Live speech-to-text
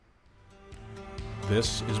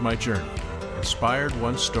This is my journey. Inspired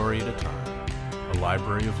one story at a time, a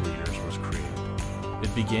library of leaders was created.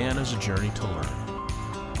 It began as a journey to learn.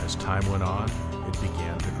 As time went on, it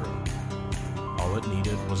began to grow. All it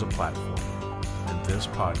needed was a platform, and this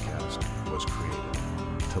podcast was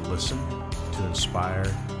created to listen, to inspire,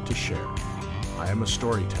 to share. I am a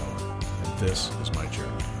storyteller, and this is my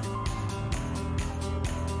journey.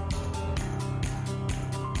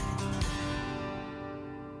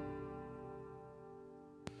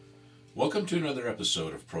 Welcome to another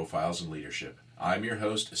episode of Profiles in Leadership. I'm your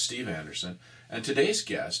host, Steve Anderson, and today's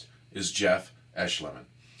guest is Jeff Eschliman.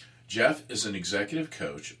 Jeff is an executive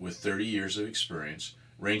coach with 30 years of experience,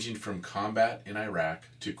 ranging from combat in Iraq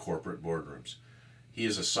to corporate boardrooms. He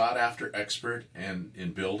is a sought-after expert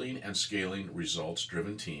in building and scaling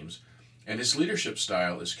results-driven teams, and his leadership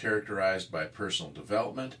style is characterized by personal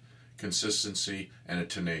development, consistency, and a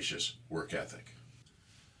tenacious work ethic.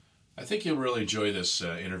 I think you'll really enjoy this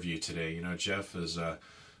interview today. You know, Jeff is a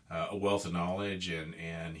wealth of knowledge,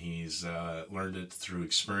 and he's learned it through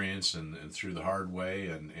experience and through the hard way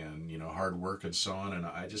and hard work and so on. And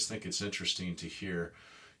I just think it's interesting to hear,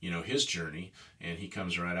 his journey. And he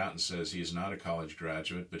comes right out and says he's not a college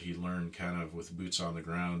graduate, but he learned kind of with boots on the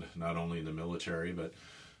ground, not only in the military, but,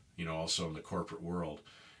 also in the corporate world.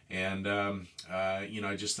 And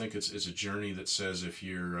I just think it's a journey that says if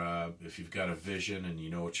you've got a vision and you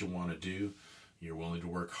know what you want to do, you're willing to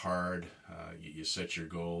work hard, you set your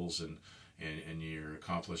goals and your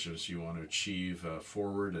accomplishments you want to achieve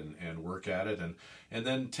forward and work at it, and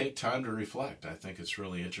then take time to reflect. I think it's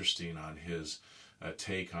really interesting on his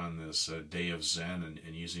take on this day of Zen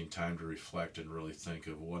and using time to reflect and really think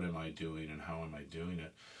of what am I doing and how am I doing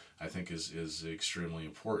it. I think is extremely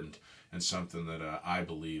important and something that I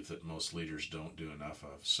believe that most leaders don't do enough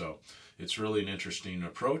of. So it's really an interesting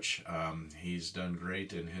approach. He's done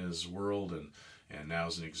great in his world, and now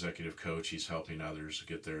as an executive coach, he's helping others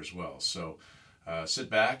get there as well. So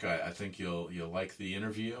sit back. I think you'll like the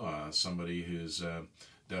interview. Somebody who's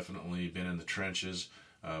definitely been in the trenches,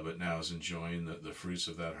 but now is enjoying the fruits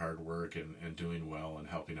of that hard work and doing well and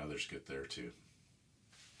helping others get there too.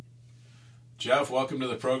 Jeff, welcome to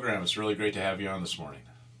the program. It's really great to have you on this morning.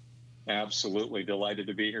 Absolutely. Delighted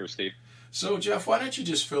to be here, Steve. So, Jeff, why don't you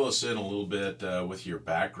just fill us in a little bit with your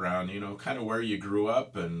background, kind of where you grew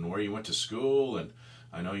up and where you went to school, and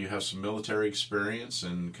I know you have some military experience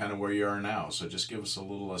and kind of where you are now. So just give us a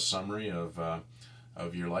little summary of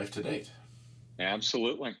your life to date.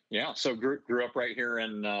 Absolutely. Yeah. So grew up right here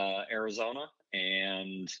in Arizona,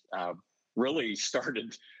 and really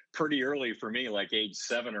started pretty early for me, like age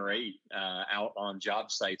 7 or 8, out on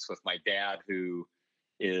job sites with my dad, who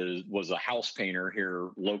was a house painter here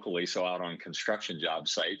locally, so out on construction job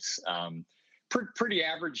sites. Pretty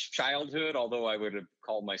average childhood, although I would have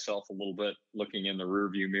called myself a little bit, looking in the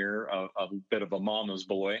rearview mirror, a bit of a mama's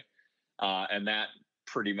boy. And that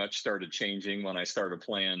pretty much started changing when I started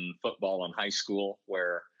playing football in high school,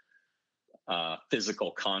 where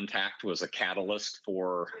physical contact was a catalyst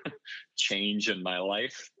for change in my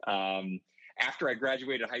life. After I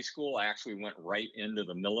graduated high school, I actually went right into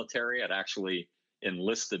the military. I'd actually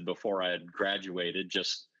enlisted before I had graduated,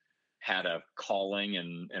 just had a calling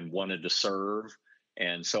and wanted to serve.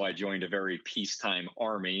 And so I joined a very peacetime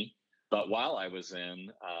army. But while I was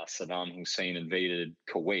in, Saddam Hussein invaded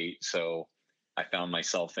Kuwait. So I found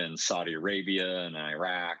myself in Saudi Arabia and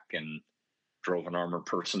Iraq, and drove an armored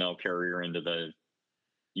personnel carrier into the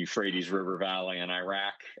Euphrates River Valley in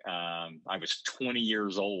Iraq. I was 20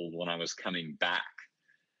 years old when I was coming back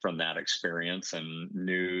from that experience, and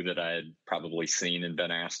knew that I had probably seen and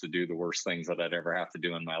been asked to do the worst things that I'd ever have to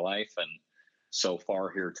do in my life. And so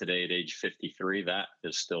far here today at age 53, that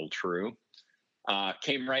is still true.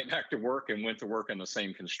 Came right back to work and went to work in the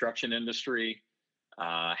same construction industry.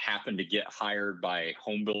 Happened to get hired by a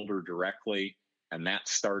home builder directly, and that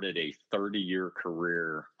started a 30-year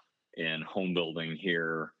career in home building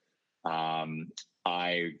here. 10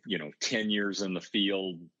 years in the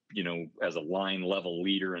field, as a line level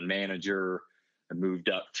leader and manager. I moved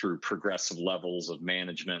up through progressive levels of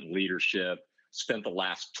management and leadership. Spent the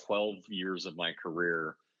last 12 years of my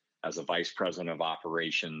career as a vice president of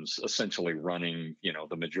operations, essentially running,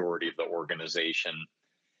 the majority of the organization.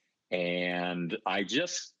 And I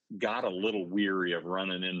just got a little weary of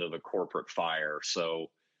running into the corporate fire. So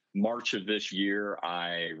March of this year,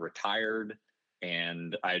 I retired,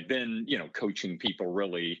 and I'd been, coaching people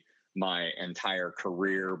really my entire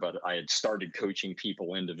career, but I had started coaching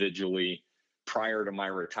people individually prior to my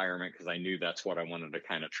retirement because I knew that's what I wanted to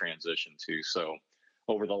kind of transition to. So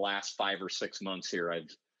over the last 5 or 6 months here,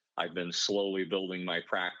 I've I've been slowly building my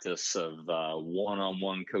practice of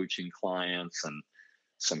one-on-one coaching clients and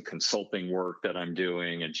some consulting work that I'm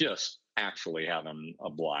doing, and just actually having a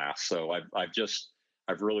blast. So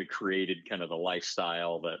I've really created kind of the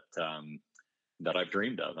lifestyle that I've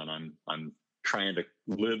dreamed of, and I'm trying to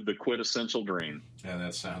live the quintessential dream. Yeah,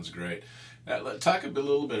 that sounds great. Talk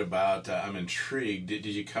little bit about. I'm intrigued. Did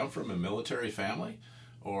you come from a military family,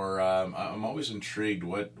 or I'm always intrigued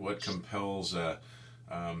what compels a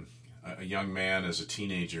young man as a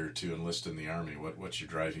teenager to enlist in the Army? What's your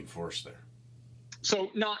driving force there?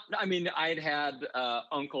 So I'd had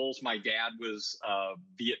uncles. My dad was a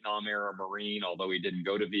Vietnam era Marine, although he didn't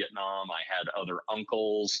go to Vietnam. I had other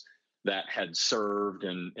uncles that had served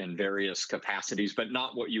in various capacities, but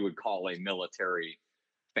not what you would call a military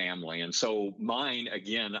family. And so mine,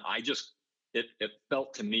 again, it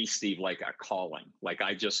felt to me, Steve, like a calling. Like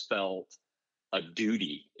I just felt a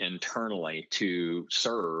duty internally to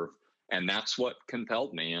serve. And that's what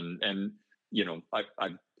compelled me. And I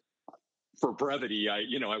for brevity, I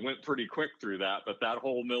went pretty quick through that, but that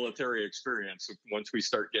whole military experience, once we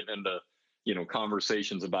start getting into,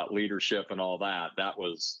 conversations about leadership and all that, that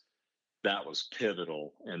was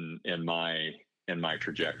pivotal in my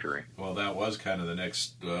trajectory. Well, that was kind of the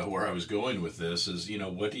next where I was going with this is,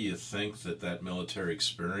 what do you think that military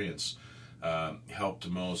experience helped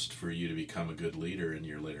most for you to become a good leader in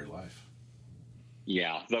your later life?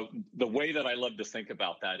 Yeah, the way that I love to think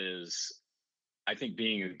about that is, I think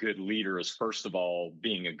being a good leader is, first of all,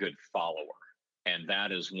 being a good follower. And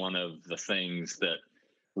that is one of the things that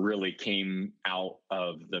really came out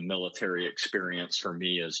of the military experience for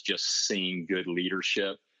me, is just seeing good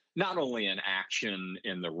leadership, not only in action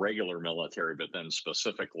in the regular military, but then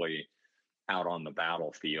specifically out on the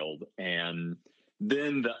battlefield. And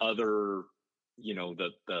then the other,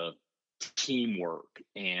 the teamwork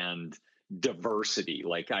and diversity.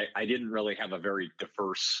 Like I didn't really have a very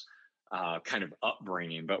diverse kind of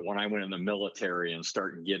upbringing, but when I went in the military and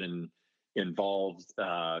started getting involved,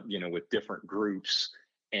 with different groups,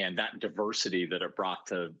 and that diversity that it brought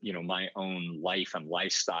to, my own life and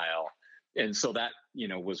lifestyle. And so that,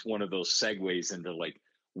 was one of those segues into like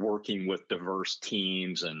working with diverse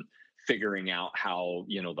teams and figuring out how,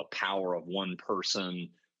 the power of one person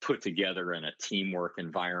put together in a teamwork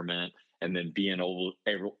environment, and then being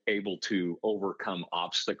able to overcome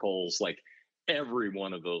obstacles. Like every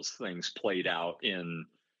one of those things played out in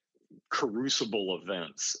crucible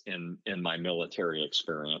events in my military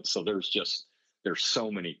experience. So there's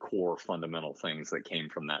so many core fundamental things that came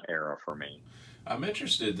from that era for me. I'm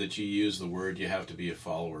interested that you use the word you have to be a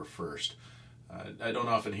follower first. I don't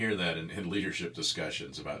often hear that in leadership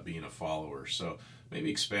discussions about being a follower. So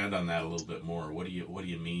maybe expand on that a little bit more. What do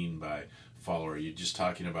you mean by follower? Are you just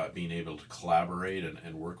talking about being able to collaborate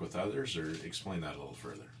and work with others, or explain that a little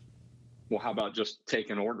further? Well, how about just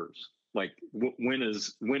taking orders? Like when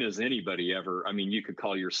is anybody ever, you could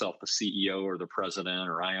call yourself the CEO or the president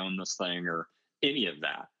or I own this thing or any of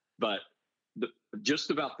that, but just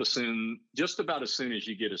about as soon as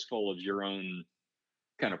you get as full of your own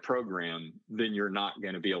kind of program, then you're not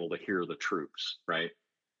going to be able to hear the troops, right?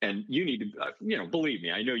 And you need to, believe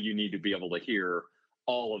me, I know you need to be able to hear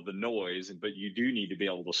all of the noise, but you do need to be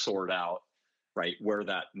able to sort out, right, where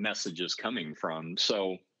that message is coming from.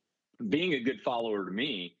 So being a good follower to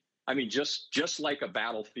me, just like a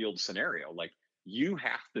battlefield scenario, like you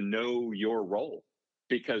have to know your role,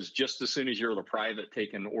 because just as soon as you're the private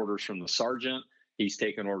taking orders from the sergeant, he's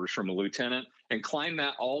taking orders from a lieutenant, and climb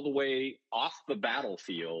that all the way off the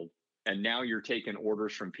battlefield. And now you're taking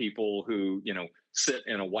orders from people who, sit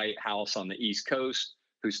in a White House on the East Coast,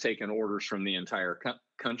 who's taking orders from the entire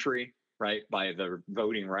country, right, by their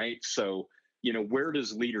voting rights. So, where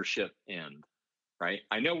does leadership end, right?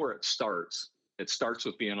 I know where it starts. It starts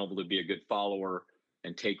with being able to be a good follower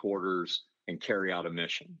and take orders and carry out a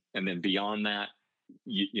mission. And then beyond that,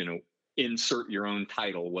 insert your own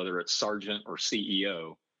title, whether it's sergeant or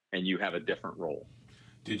CEO, and you have a different role.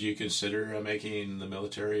 Did you consider making the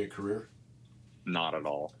military a career? Not at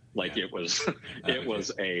all. Like it was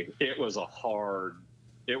a hard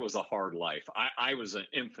life. I was an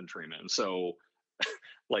infantryman. So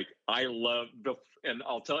like I love and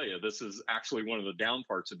I'll tell you, this is actually one of the down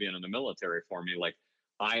parts of being in the military for me. Like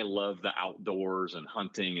I love the outdoors and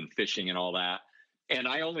hunting and fishing and all that. And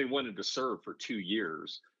I only wanted to serve for 2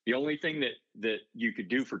 years. The only thing that you could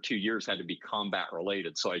do for 2 years had to be combat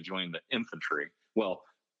related. So I joined the infantry. Well,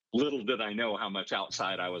 little did I know how much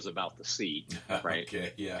outside I was about to see, right?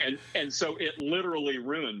 Okay, yeah. And so it literally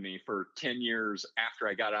ruined me for 10 years after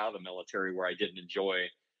I got out of the military, where I didn't enjoy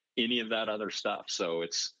any of that other stuff. So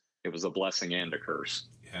it was a blessing and a curse.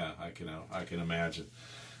 Yeah, I can imagine.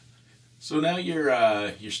 So now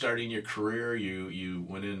you're starting your career. You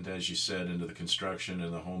went in, as you said, into the construction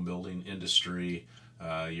and the home building industry.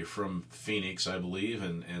 You're from Phoenix, I believe,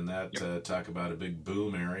 and that Yep. talk about a big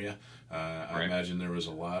boom area. I Right. imagine there was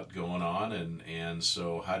a lot going on, and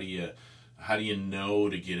so how do you know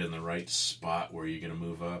to get in the right spot where you're going to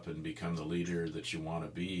move up and become the leader that you want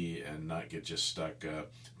to be and not get just stuck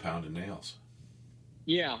pounding nails?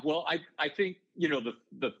 Yeah, well, I think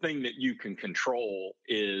the thing that you can control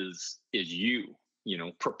is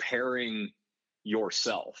preparing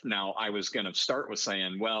yourself. Now, I was going to start with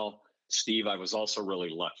saying, well, Steve, I was also really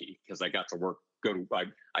lucky because I got to work.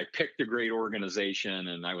 I picked a great organization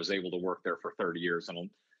and I was able to work there for 30 years. And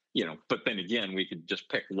but then again, we could just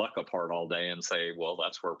pick luck apart all day and say, well,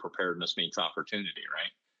 that's where preparedness meets opportunity,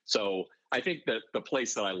 right? So I think that the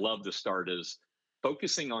place that I love to start is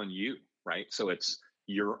focusing on you, right? So it's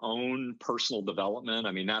your own personal development.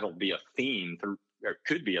 I mean, that'll be a theme through, or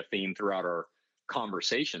could be a theme throughout our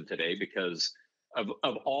conversation today, because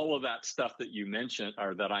of all of that stuff that you mentioned,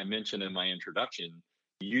 or that I mentioned in my introduction,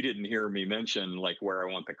 you didn't hear me mention like where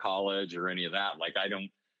I went to college or any of that. Like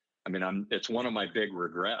it's one of my big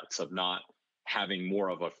regrets of not having more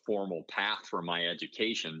of a formal path for my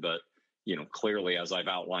education. But, clearly, as I've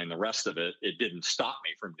outlined the rest of it, it didn't stop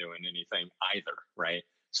me from doing anything either. Right.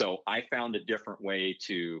 So I found a different way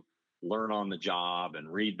to learn on the job and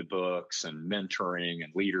read the books and mentoring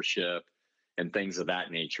and leadership and things of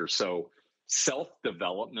that nature. So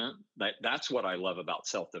self-development, that's what I love about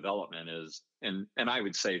self-development is, and I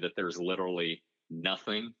would say that there's literally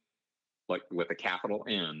nothing, like with a capital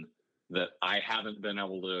N, that I haven't been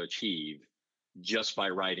able to achieve just by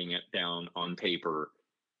writing it down on paper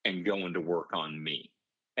and going to work on me.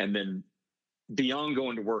 And then beyond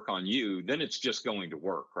going to work on you, then it's just going to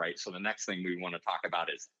work, right? So the next thing we want to talk about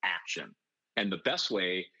is action. And the best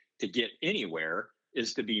way to get anywhere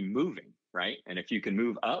is to be moving, right? And if you can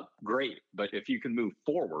move up, great. But if you can move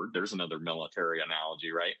forward, there's another military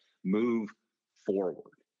analogy, right? Move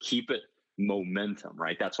forward, keep it momentum,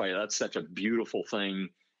 right? That's why that's such a beautiful thing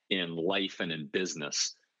in life and in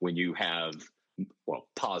business when you have, well,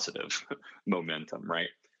 positive momentum, right?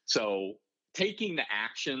 So taking the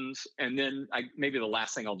actions, and then maybe the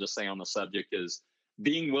last thing I'll just say on the subject is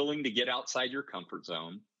being willing to get outside your comfort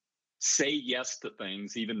zone, say yes to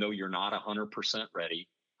things even though you're not 100% ready,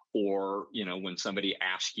 or when somebody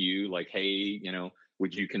asks you like, hey,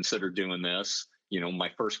 would you consider doing this, my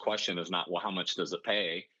first question is not, well, how much does it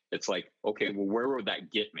pay? It's like, okay, well, where would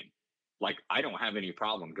that get me? Like, I don't have any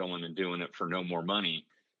problem going and doing it for no more money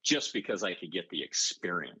just because I could get the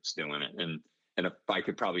experience doing it. And if I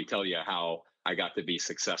could probably tell you how I got to be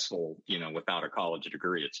successful, without a college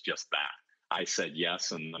degree, it's just that. I said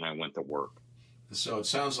yes, and then I went to work. So it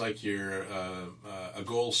sounds like you're a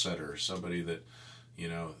goal setter, somebody that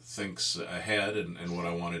thinks ahead and what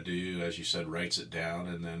I want to do, as you said, writes it down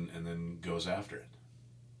and then goes after it.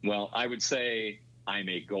 Well, I would say I'm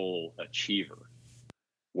a goal achiever,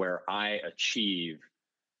 where I achieve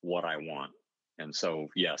what I want. And so,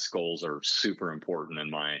 yes, goals are super important in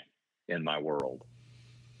my world.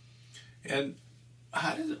 And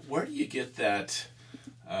where do you get that?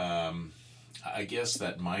 I guess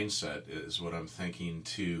that mindset is what I'm thinking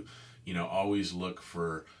to, always look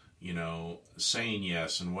for, saying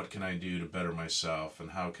yes and what can I do to better myself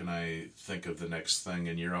and how can I think of the next thing,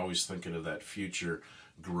 and you're always thinking of that future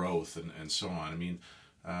growth and so on. I mean,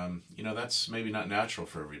 that's maybe not natural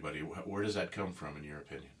for everybody. Where does that come from, in your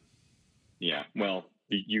opinion? Yeah, well,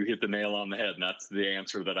 you hit the nail on the head, and that's the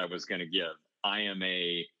answer that I was going to give. I am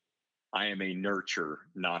a nurture,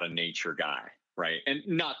 not a nature guy, right? And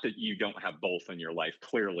not that you don't have both in your life.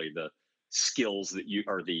 Clearly, the skills that you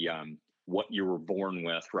are what you were born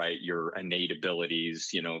with, right? Your innate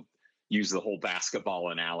abilities, use the whole basketball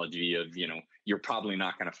analogy of, you're probably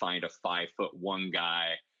not going to find a 5'1" guy,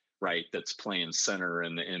 right, that's playing center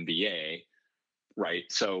in the NBA, right?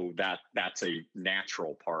 So that's a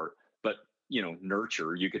natural part. But,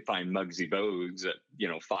 nurture, you could find Muggsy Bogues at,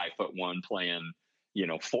 5'1" playing,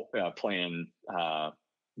 playing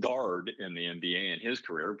guard in the NBA in his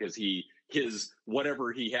career, because his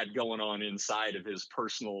whatever he had going on inside of his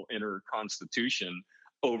personal inner constitution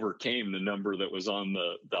overcame the number that was on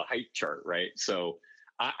the height chart, right? So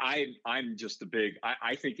I'm just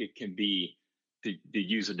I think it can be, to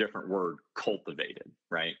use a different word, cultivated,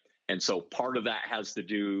 right? And so part of that has to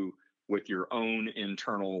do with your own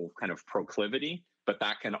internal kind of proclivity, but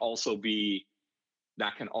that can also be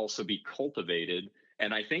cultivated.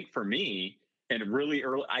 And I think for me, and really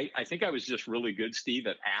early, I think I was just really good, Steve,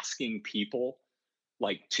 at asking people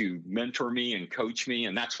like to mentor me and coach me.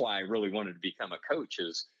 And that's why I really wanted to become a coach,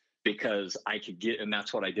 is because I could get, and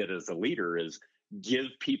that's what I did as a leader, is give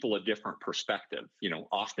people a different perspective,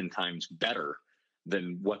 oftentimes better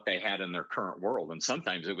than what they had in their current world. And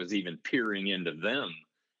sometimes it was even peering into them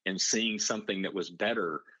and seeing something that was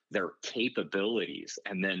better, their capabilities,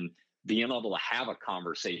 and then being able to have a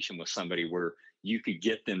conversation with somebody where you could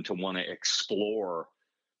get them to want to explore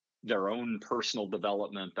their own personal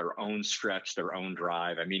development, their own stretch, their own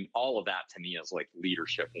drive. I mean, all of that to me is like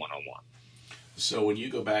leadership 101. So when you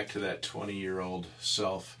go back to that 20-year-old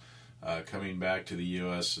self, coming back to the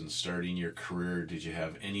U.S. and starting your career, did you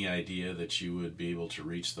have any idea that you would be able to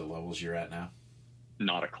reach the levels you're at now?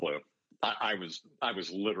 Not a clue. I was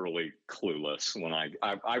literally clueless when I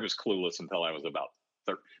was clueless until I was about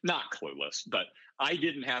 30. Not clueless, but I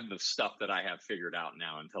didn't have the stuff that I have figured out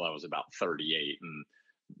now until I was about 38, and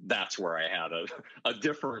that's where I had a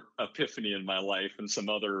different epiphany in my life and some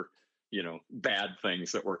other bad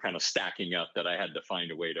things that were kind of stacking up that I had to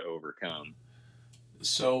find a way to overcome.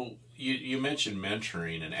 So you mentioned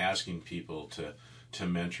mentoring and asking people to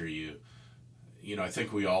mentor you. I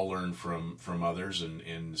think we all learn from others,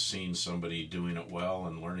 and seeing somebody doing it well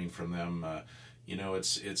and learning from them.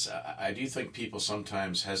 I do think people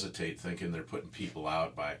sometimes hesitate, thinking they're putting people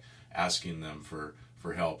out by asking them for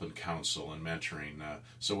help and counsel and mentoring.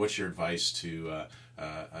 So what's your advice to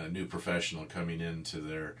a new professional coming into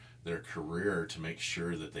their career to make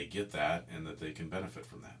sure that they get that and that they can benefit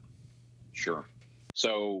from that? Sure.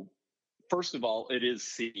 So first of all, it is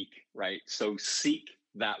seek, right? So seek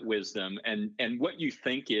that wisdom, and what you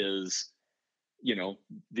think is,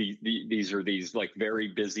 these are these like very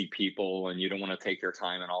busy people, and you don't want to take their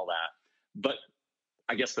time and all that. But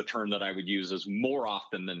I guess the term that I would use is more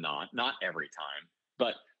often than not every time,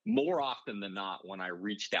 but more often than not, when I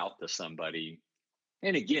reached out to somebody,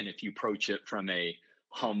 and again, if you approach it from a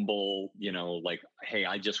humble, like, hey,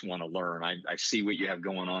 I just want to learn. I see what you have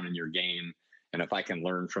going on in your game, and if I can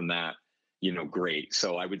learn from that, great.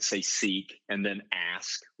 So I would say seek and then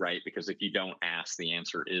ask, right? Because if you don't ask, the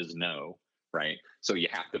answer is no, right? So you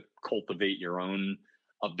have to cultivate your own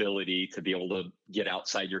ability to be able to get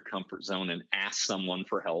outside your comfort zone and ask someone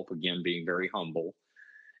for help, again, being very humble.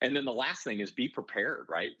 And then the last thing is be prepared,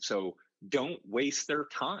 right? So don't waste their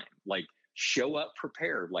time. Like, show up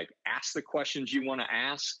prepared, like ask the questions you want to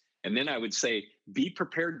ask. And then I would say, be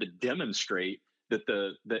prepared to demonstrate that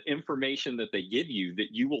the information that they give you, that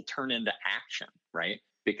you will turn into action, right?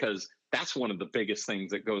 Because that's one of the biggest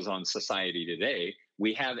things that goes on in society today.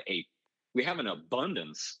 We have an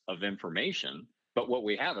abundance of information, but what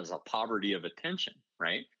we have is a poverty of attention,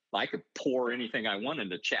 right? I could pour anything I want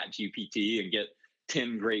into Chat GPT and get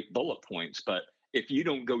 10 great bullet points, but if you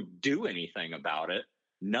don't go do anything about it,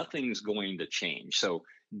 nothing's going to change. So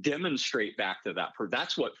demonstrate back to that.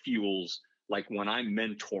 That's what fuels, like when I'm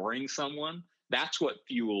mentoring someone, that's what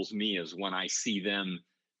fuels me, is when I see them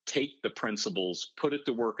take the principles, put it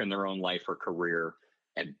to work in their own life or career,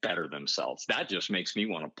 and better themselves. That just makes me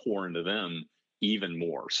want to pour into them even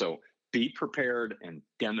more. So be prepared and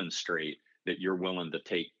demonstrate that you're willing to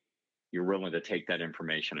take that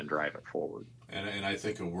information and drive it forward. And I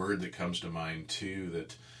think a word that comes to mind too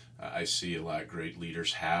that I see a lot of great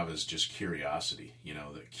leaders have is just curiosity.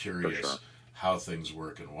 That curious. For sure. How things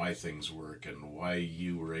work and why things work and why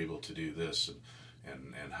you were able to do this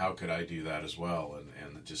and how could I do that as well,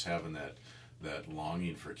 and just having that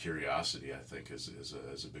longing for curiosity, I think is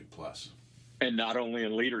a big plus. And not only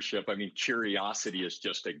in leadership, I mean, curiosity is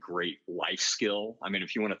just a great life skill. I mean,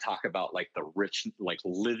 if you want to talk about like the rich, like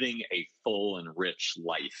living a full and rich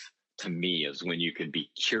life, to me is when you can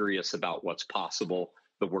be curious about what's possible.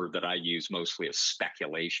 The word that I use mostly is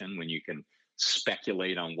speculation, when you can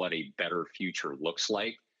speculate on what a better future looks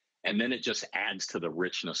like. And then it just adds to the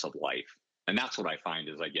richness of life. And that's what I find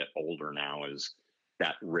as I get older now, is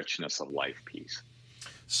that richness of life piece.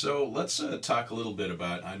 So let's talk a little bit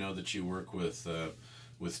about, I know that you work with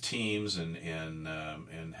teams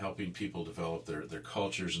and helping people develop their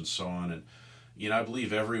cultures and so on. And, I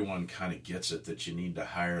believe everyone kind of gets it that you need to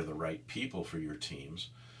hire the right people for your teams.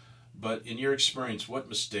 But in your experience, what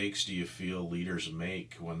mistakes do you feel leaders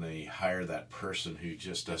make when they hire that person who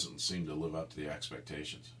just doesn't seem to live up to the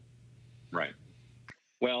expectations? Right.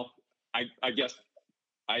 Well, I guess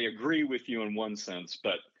I agree with you in one sense,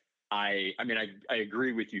 but I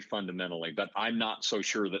agree with you fundamentally, but I'm not so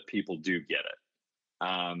sure that people do get it.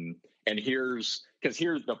 And here's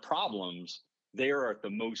the problems. They are at the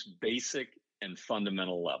most basic and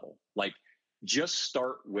fundamental level. Like, just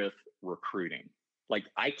start with recruiting. Like,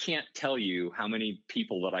 I can't tell you how many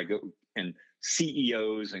people that I go, and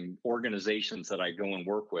CEOs and organizations that I go and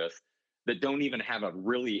work with, that don't even have a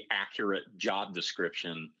really accurate job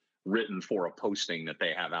description written for a posting that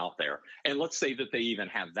they have out there. And let's say that they even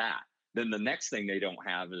have that. Then the next thing they don't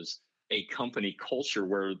have is a company culture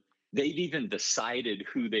where they've even decided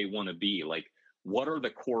who they want to be. Like, what are the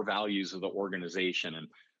core values of the organization? And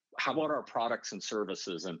how about our products and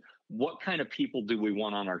services? And what kind of people do we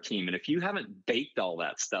want on our team? And if you haven't baked all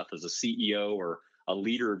that stuff as a CEO or a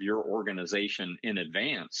leader of your organization in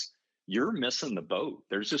advance, you're missing the boat.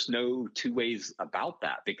 There's just no two ways about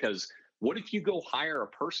that. Because what if you go hire a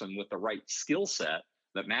person with the right skill set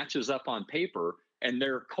that matches up on paper, and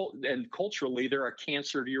culturally they're a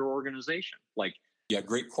cancer to your organization? Like, yeah,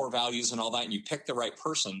 great core values and all that, and you pick the right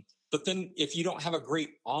person. But then if you don't have a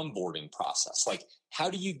great onboarding process, like, how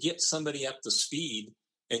do you get somebody up to speed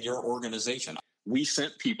in your organization? We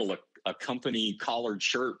sent people a company collared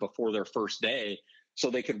shirt before their first day so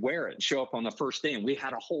they could wear it and show up on the first day. And we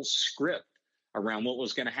had a whole script around what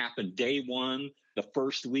was going to happen day one, the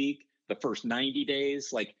first week, the first 90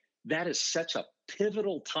 days. Like, that is such a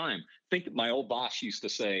pivotal time. Think, my old boss used to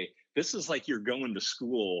say, this is like you're going to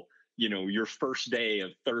school, your first day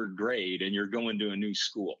of third grade, and you're going to a new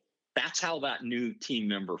school. That's how that new team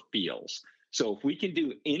member feels. So if we can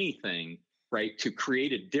do anything, right, to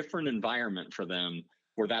create a different environment for them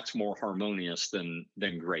where that's more harmonious, then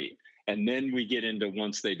great. And then we get into,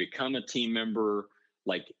 once they become a team member,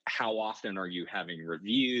 like, how often are you having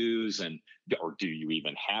reviews, or do you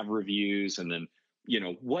even have reviews? And then,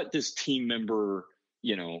 what does team member,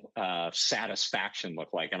 satisfaction look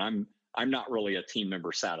like? And I'm not really a team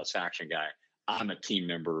member satisfaction guy. I'm a team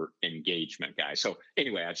member engagement guy. So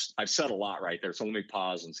anyway, I've said a lot right there. So let me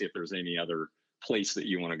pause and see if there's any other place that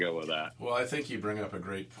you want to go with that. Well, I think you bring up a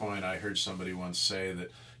great point. I heard somebody once say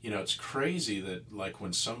that, it's crazy that, like,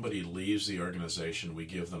 when somebody leaves the organization, we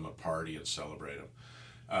give them a party and celebrate them.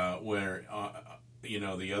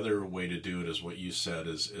 The other way to do it is what you said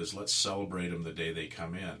is let's celebrate them the day they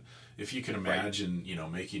come in. If you can imagine,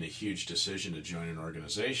 making a huge decision to join an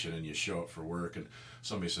organization, and you show up for work and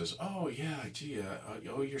somebody says, oh, yeah, gee,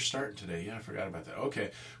 you're starting today. Yeah, I forgot about that. Okay,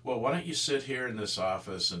 well, why don't you sit here in this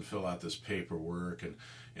office and fill out this paperwork,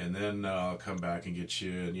 and then I'll come back and get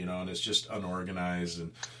you, and it's just unorganized,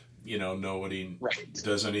 and nobody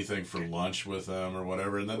does anything for lunch with them or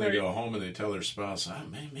whatever, and then they go home and they tell their spouse,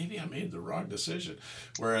 maybe I made the wrong decision.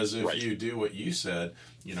 Whereas if you do what you said,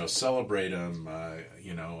 celebrate them,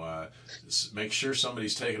 make sure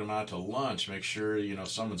somebody's taking them out to lunch, make sure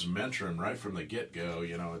someone's mentoring them right from the get-go.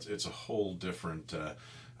 It's a whole different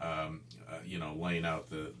laying out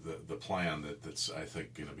the plan that's, I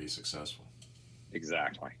think, going to be successful.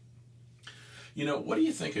 Exactly. What do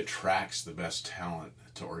you think attracts the best talent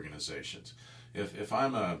to organizations? If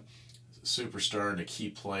I'm a superstar and a key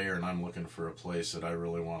player and I'm looking for a place that I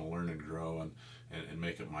really want to learn and grow and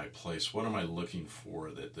make it my place, what am I looking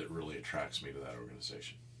for that really attracts me to that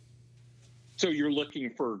organization? So you're looking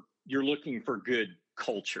for good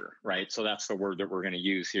culture, right? So that's the word that we're going to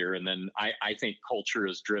use here. And then I think culture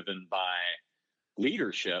is driven by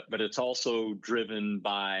leadership, but it's also driven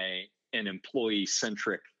by an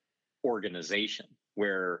employee-centric organization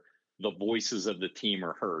where the voices of the team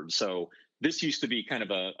are heard. So this used to be kind of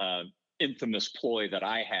a infamous ploy that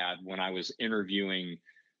I had when I was interviewing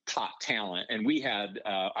top talent. And we had,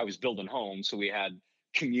 I was building homes, so we had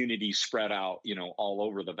communities spread out, all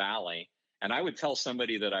over the valley. And I would tell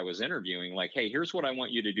somebody that I was interviewing, like, hey, here's what I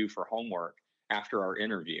want you to do for homework after our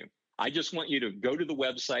interview. I just want you to go to the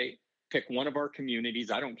website, pick one of our communities.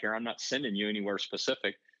 I don't care. I'm not sending you anywhere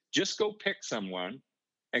specific. Just go pick someone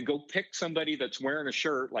and go pick somebody that's wearing a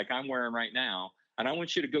shirt like I'm wearing right now. And I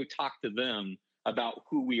want you to go talk to them about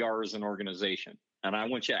who we are as an organization. And I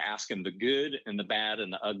want you to ask them the good and the bad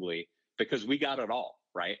and the ugly, because we got it all,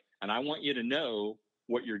 right? And I want you to know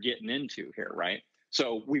what you're getting into here, right?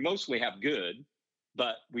 So we mostly have good,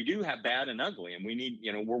 but we do have bad and ugly. And we need,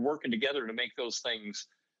 we're working together to make those things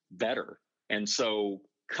better. And so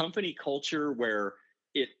company culture where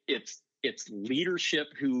it's leadership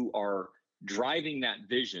who are driving that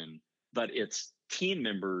vision, but it's team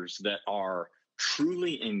members that are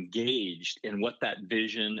truly engaged in what that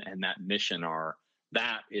vision and that mission are.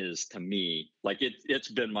 That is, to me, like it's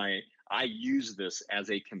been I use this as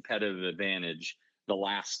a competitive advantage the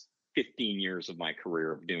last 15 years of my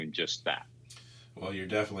career of doing just that. Well, you're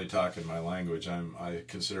definitely talking my language. I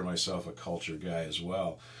consider myself a culture guy as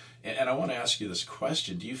well. And I want to ask you this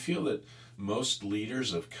question. Do you feel that most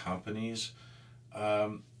leaders of companies,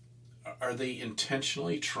 are they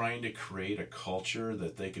intentionally trying to create a culture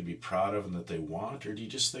that they could be proud of and that they want? Or do you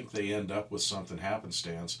just think they end up with something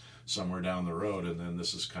happenstance somewhere down the road and then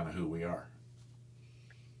this is kind of who we are?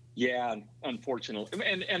 Yeah, unfortunately.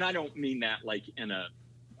 And I don't mean that like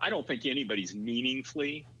I don't think anybody's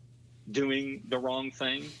meaningfully doing the wrong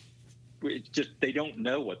thing. It's just, they don't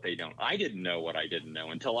know what they don't. I didn't know what I didn't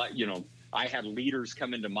know until I had leaders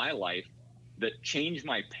come into my life that changed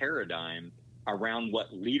my paradigm around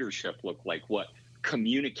what leadership looked like, what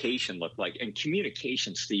communication looked like. And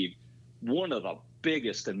communication, Steve, one of the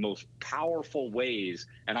biggest and most powerful ways,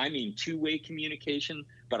 and I mean two-way communication,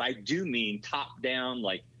 but I do mean top-down.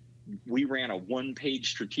 Like, we ran a one-page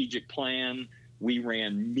strategic plan. We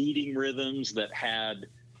ran meeting rhythms that had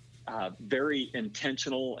very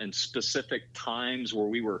intentional and specific times where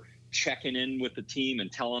we were checking in with the team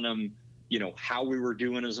and telling them, how we were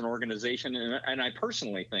doing as an organization. And I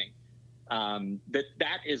personally think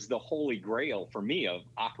that is the holy grail for me of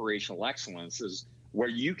operational excellence, is where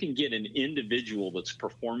you can get an individual that's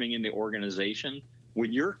performing in the organization.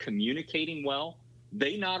 When you're communicating well,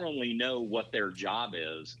 they not only know what their job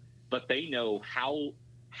is, but they know how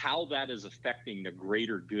that is affecting the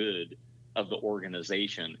greater good of the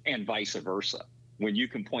organization, and vice versa. When you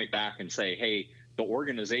can point back and say, hey, the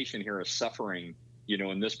organization here is suffering,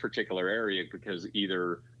 in this particular area because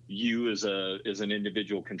either you as an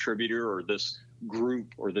individual contributor, or this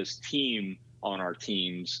group or this team on our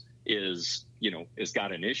teams is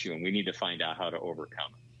got an issue, and we need to find out how to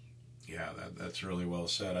overcome it. Yeah, that's really well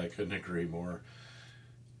said. I couldn't agree more.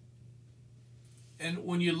 And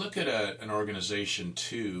when you look at an organization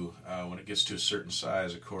too, when it gets to a certain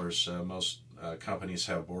size, of course, most companies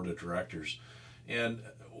have board of directors. And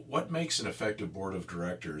what makes an effective board of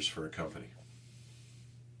directors for a company?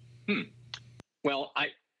 Well,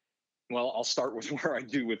 I'll start with where I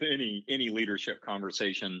do with any leadership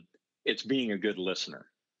conversation. It's being a good listener,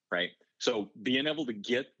 right? So being able to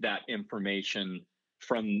get that information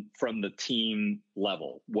from the team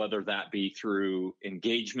level, whether that be through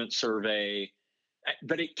engagement survey,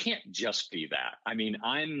 but it can't just be that. I mean,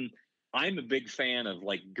 I'm a big fan of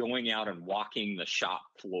like going out and walking the shop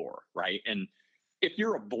floor, right? And if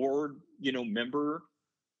you're a board, member,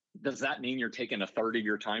 does that mean you're taking a third of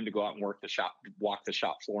your time to go out and walk the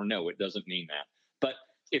shop floor? No, it doesn't mean that. But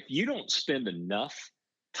if you don't spend enough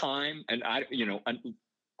time, and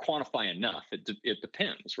quantify enough, it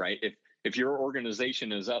depends, right? If your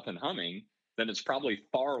organization is up and humming, then it's probably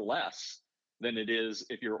far less than it is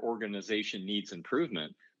if your organization needs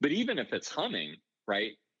improvement. But even if it's humming,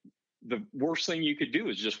 right, the worst thing you could do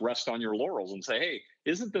is just rest on your laurels and say, hey,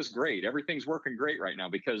 isn't this great? Everything's working great right now,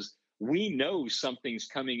 because we know something's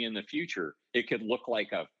coming in the future. It could look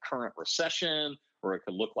like a current recession, or it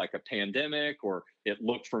could look like a pandemic, or it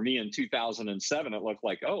looked, for me in 2007, it looked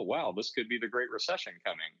like, oh, wow, this could be the Great Recession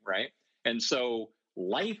coming, right? And so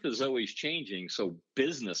life is always changing. So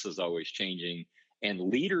business is always changing. And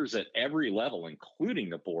leaders at every level, including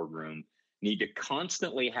the boardroom, need to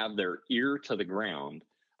constantly have their ear to the ground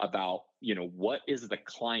about, what is the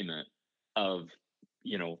climate of,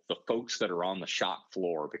 the folks that are on the shop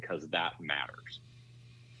floor, because that matters.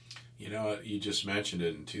 You just mentioned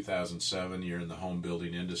it. In 2007, you're in the home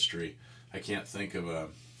building industry. I can't think of an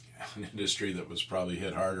industry that was probably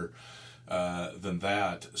hit harder than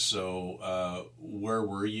that. So where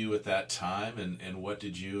were you at that time, and what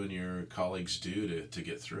did you and your colleagues do to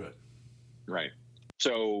get through it? Right.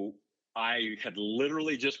 So I had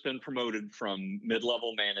literally just been promoted from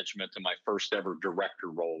mid-level management to my first ever director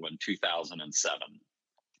role in 2007.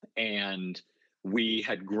 And we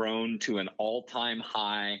had grown to an all-time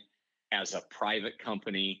high as a private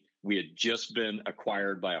company. We had just been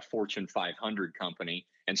acquired by a Fortune 500 company.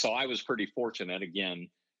 And so I was pretty fortunate. Again,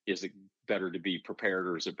 is it better to be prepared,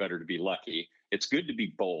 or is it better to be lucky? It's good to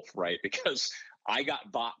be both, right? Because I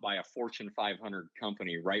got bought by a Fortune 500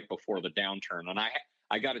 company right before the downturn. And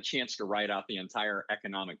I got a chance to ride out the entire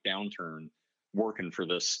economic downturn working for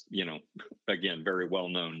this, again, very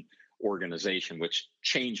well-known organization, which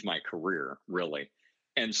changed my career, really.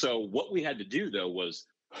 And so what we had to do, though, was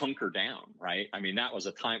hunker down, right? I mean, that was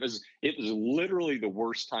a time, it was literally the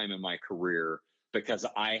worst time in my career, because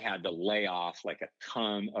I had to lay off like a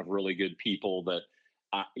ton of really good people that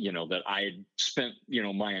I had spent,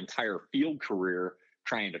 my entire field career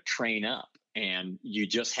trying to train up. And you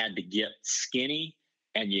just had to get skinny,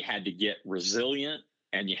 and you had to get resilient,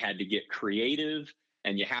 and you had to get creative,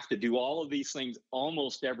 and you have to do all of these things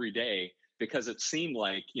almost every day, because it seemed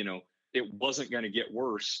like, it wasn't going to get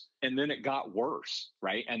worse. And then it got worse,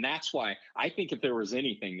 right? And that's why I think if there was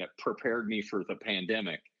anything that prepared me for the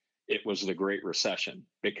pandemic, it was the Great Recession,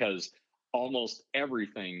 because almost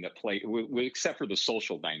everything that played, except for the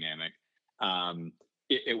social dynamic,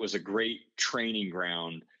 it was a great training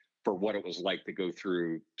ground for what it was like to go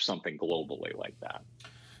through something globally like that.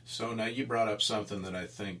 So now you brought up something that I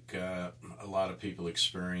think a lot of people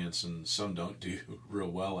experience and some don't do real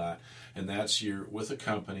well at, and that's you're with a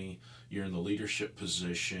company, you're in the leadership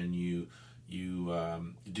position, you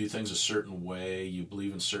do things a certain way, you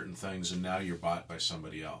believe in certain things, and now you're bought by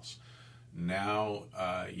somebody else. Now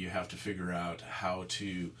you have to figure out how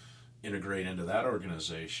to integrate into that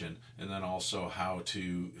organization, and then also how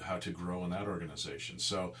to grow in that organization.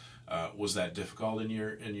 So, was that difficult in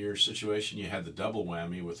your situation? You had the double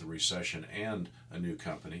whammy with the recession and a new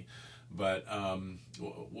company, but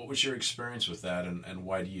what was your experience with that, and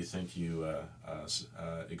why do you think you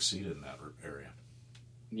exceeded in that area?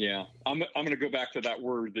 Yeah, I'm going to go back to that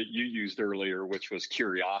word that you used earlier, which was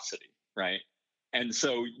curiosity, right? And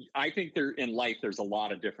so I think there in life, there's a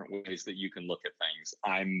lot of different ways that you can look at things.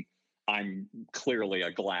 I'm clearly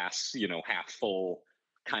a glass, half full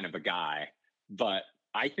kind of a guy, but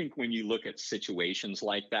I think when you look at situations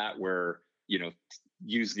like that, where,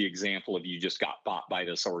 use the example of you just got bought by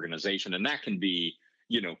this organization, and that can be,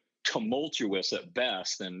 tumultuous at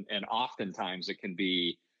best. And oftentimes it can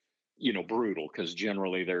be, brutal, because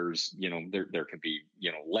generally there's, there could be,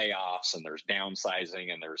 layoffs, and there's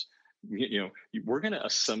downsizing, and there's, we're going to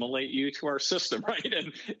assimilate you to our system, right?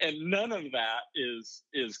 And none of that is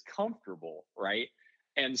comfortable, right?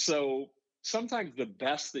 And so sometimes the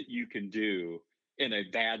best that you can do in a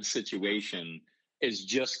bad situation is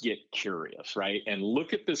just get curious, right? And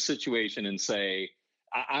look at this situation and say,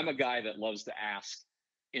 I'm a guy that loves to ask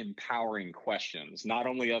empowering questions, not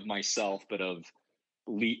only of myself, but of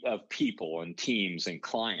people and teams and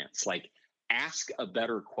clients. Like, ask a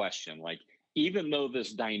better question. Like, even though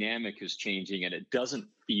this dynamic is changing and it doesn't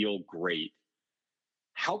feel great,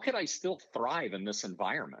 how could I still thrive in this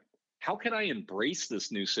environment? How can I embrace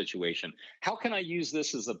this new situation? How can I use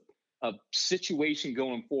this as a situation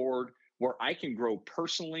going forward where I can grow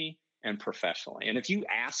personally and professionally? And if you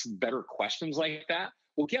ask better questions like that,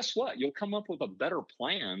 well, guess what? You'll come up with a better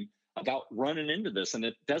plan about running into this. And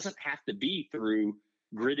it doesn't have to be through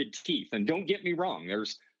gritted teeth. And don't get me wrong,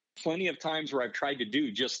 there's plenty of times where I've tried to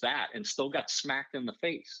do just that and still got smacked in the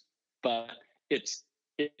face. But it's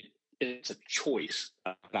a choice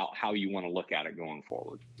about how you want to look at it going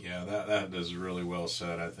forward. Yeah, that is really well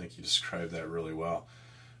said. I think you described that really well.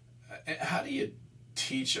 How do you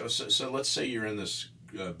teach? So let's say you're in this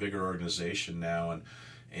bigger organization now,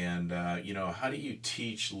 and how do you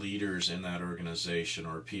teach leaders in that organization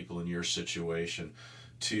or people in your situation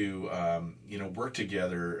to work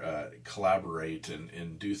together, collaborate,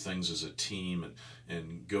 and do things as a team,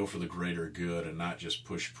 and go for the greater good, and not just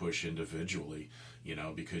push individually,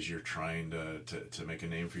 because you're trying to make a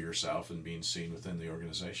name for yourself and being seen within the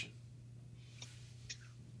organization?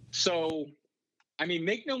 So,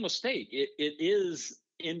 make no mistake, it is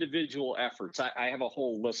individual efforts. I have a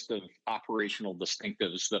whole list of operational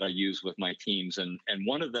distinctives that I use with my teams, and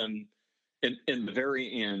one of them in the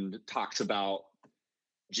very end talks about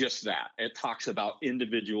just that. It talks about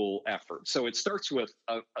individual effort. So it starts with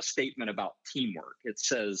a statement about teamwork. It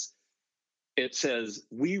says,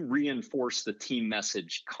 we reinforce the team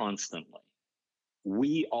message constantly.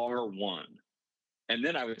 We are one. And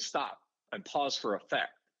then I would stop and pause for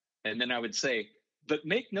effect. And then I would say, but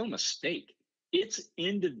make no mistake, it's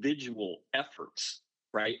individual efforts,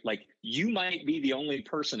 right? Like, you might be the only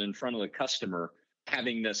person in front of the customer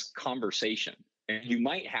having this conversation, and you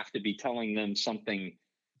might have to be telling them something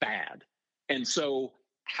bad. And so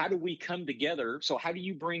how do we come together? So how do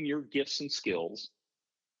you bring your gifts and skills,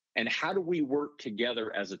 and how do we work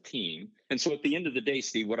together as a team? And so at the end of the day,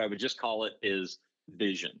 Steve, what I would just call it is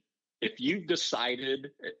vision. If you've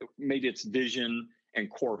decided, maybe it's vision and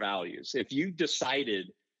core values. If you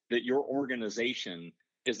decided that your organization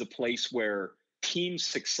is a place where team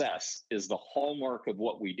success is the hallmark of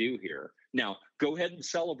what we do here, now go ahead and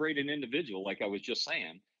celebrate an individual, like I was just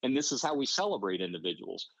saying. And this is how we celebrate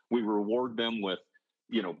individuals. We reward them with,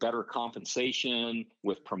 better compensation,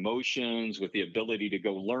 with promotions, with the ability to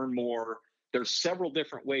go learn more. There's several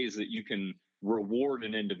different ways that you can reward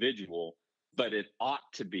an individual, but it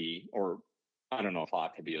ought to be, or I don't know if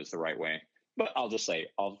ought to be is the right way, but I'll just say,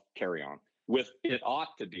 I'll carry on with it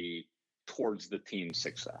ought to be towards the team's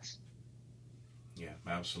success. Yeah,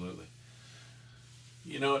 absolutely.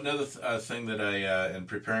 Another thing that I, in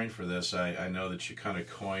preparing for this, I know that you kind of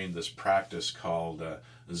coined this practice called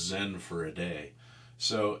Zen for a day.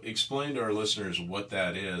 So explain to our listeners what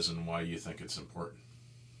that is and why you think it's important.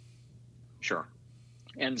 Sure.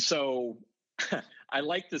 And so I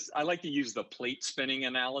like to use the plate spinning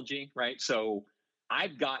analogy, right? So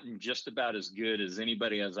I've gotten just about as good as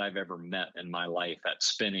anybody as I've ever met in my life at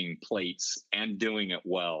spinning plates and doing it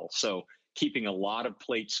well. So keeping a lot of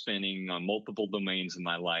plates spinning on multiple domains in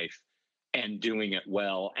my life and doing it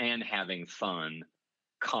well and having fun,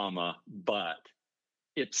 but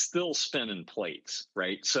it's still spinning plates,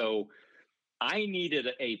 right? So I needed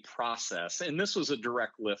a process, and this was a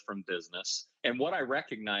direct lift from business. And what I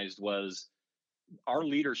recognized was our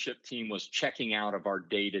leadership team was checking out of our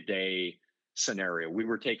day-to-day scenario. We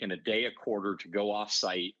were taking a day a quarter to go off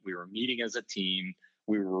site. We were meeting as a team.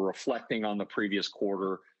 We were reflecting on the previous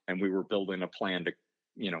quarter, and we were building a plan to,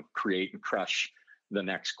 create and crush the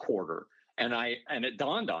next quarter. And it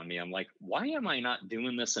dawned on me, I'm like, why am I not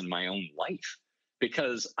doing this in my own life?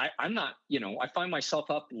 Because I'm not, I find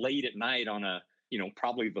myself up late at night on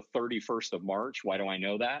probably the 31st of March. Why do I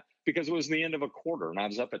know that? Because it was the end of a quarter and I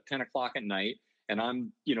was up at 10 o'clock at night and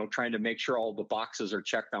I'm, trying to make sure all the boxes are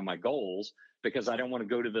checked on my goals because I don't want to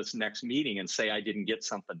go to this next meeting and say I didn't get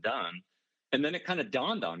something done. And then it kind of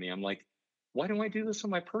dawned on me. I'm like, why do I do this in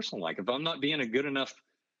my personal life? If I'm not being a good enough,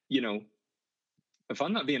 if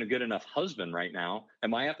I'm not being a good enough husband right now,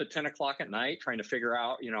 am I up at 10 o'clock at night trying to figure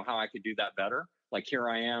out, how I could do that better? Like here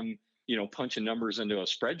I am, punching numbers into a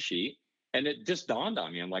spreadsheet. And it just dawned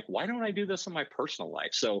on me. I'm like, why don't I do this in my personal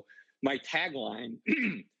life? So my tagline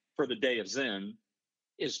for the day of Zen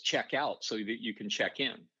is check out so that you can check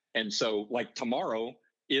in. And so like tomorrow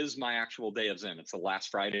is my actual day of Zen. It's the last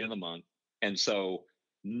Friday of the month. And so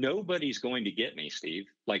nobody's going to get me, Steve.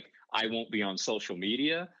 Like I won't be on social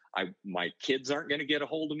media. My kids aren't going to get a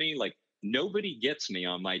hold of me. Like nobody gets me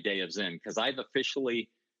on my day of Zen because I've officially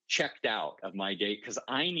checked out of my day because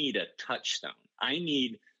I need a touchstone. I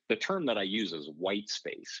need the term that I use is white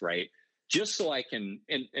space, right? Just so I can,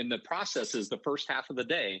 and the process is the first half of the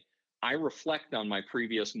day, I reflect on my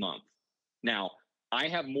previous month. Now, I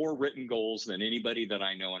have more written goals than anybody that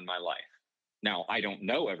I know in my life. Now, I don't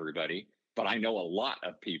know everybody, but I know a lot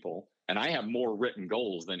of people, and I have more written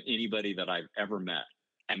goals than anybody that I've ever met.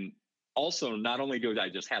 And also, not only do I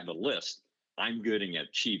just have the list, I'm good at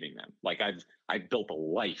achieving them. Like I've built a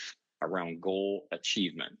life around goal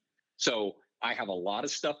achievement. So I have a lot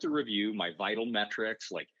of stuff to review, my vital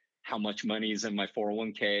metrics, like how much money is in my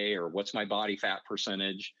 401k or what's my body fat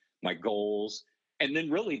percentage, my goals. And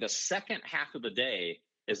then really the second half of the day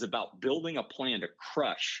is about building a plan to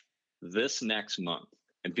crush this next month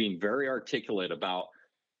and being very articulate about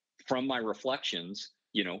from my reflections,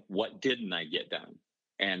 what didn't I get done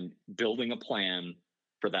and building a plan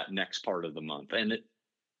for that next part of the month. And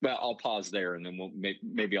I'll pause there and then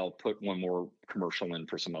maybe I'll put one more commercial in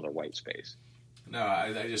for some other white space. No,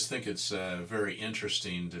 I just think it's very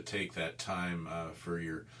interesting to take that time for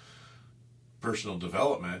your personal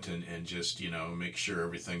development and just, make sure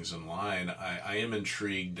everything's in line. I am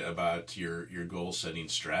intrigued about your goal setting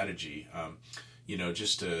strategy.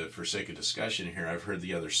 Just for sake of discussion here, I've heard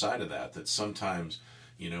the other side of that sometimes,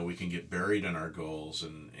 we can get buried in our goals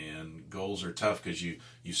and goals are tough because you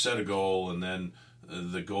set a goal and then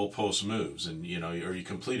the goalpost moves and, or you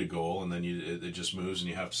complete a goal and then it just moves and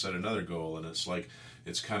you have to set another goal. And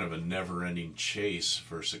it's kind of a never ending chase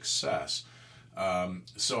for success.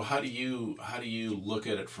 So how do you look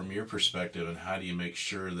at it from your perspective and how do you make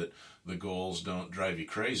sure that the goals don't drive you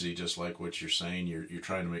crazy? Just like what you're saying, you're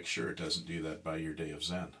trying to make sure it doesn't do that by your day of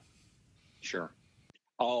Zen. Sure.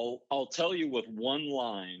 I'll tell you with one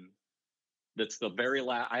line that's the very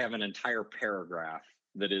last. I have an entire paragraph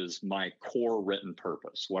that is my core written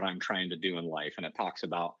purpose, what I'm trying to do in life. And it talks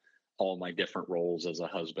about all my different roles as a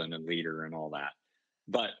husband and leader and all that.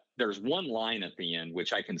 But there's one line at the end,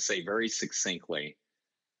 which I can say very succinctly,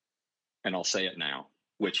 and I'll say it now,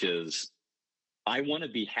 which is, I want to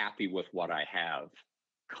be happy with what I have,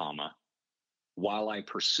 while I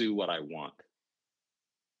pursue what I want.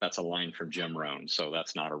 That's a line from Jim Rohn, so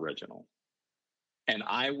that's not original. And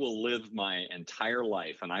I will live my entire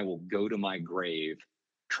life and I will go to my grave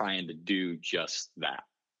trying to do just that.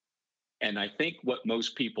 And I think what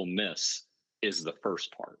most people miss is the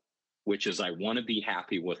first part, which is I want to be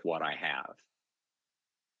happy with what I have.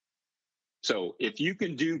 So if you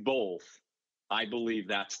can do both, I believe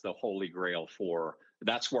that's the holy grail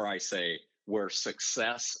that's where I say where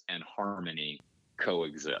success and harmony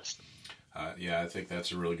coexist. I think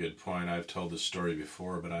that's a really good point. I've told this story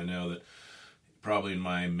before, but I know that probably in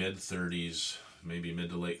my mid-30s, maybe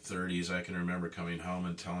mid to late 30s, I can remember coming home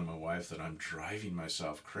and telling my wife that I'm driving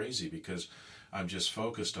myself crazy because I'm just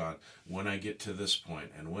focused on when I get to this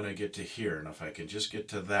point and when I get to here and if I can just get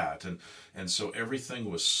to that. And so everything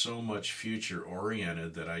was so much future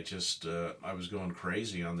oriented that I just, I was going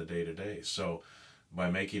crazy on the day-to-day. So by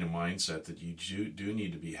making a mindset that you do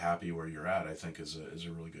need to be happy where you're at, I think is a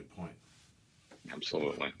really good point.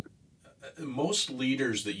 Absolutely. Most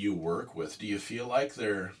leaders that you work with, do you feel like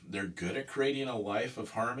they're good at creating a life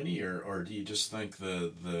of harmony, or do you just think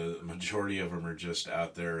the majority of them are just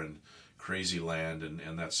out there in crazy land,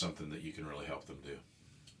 and that's something that you can really help them do?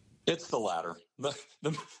 It's the latter.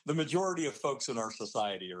 The majority of folks in our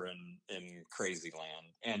society are in crazy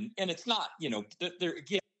land, and it's not, there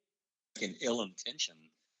again, an ill-intention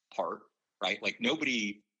part, right? Like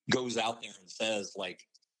nobody goes out there and says like,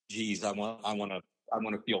 geez, I want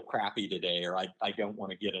to feel crappy today, or I don't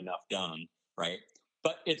want to get enough done, right?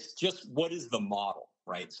 But it's just, what is the model,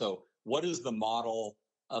 right? So what is the model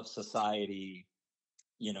of society,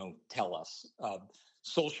 tell us?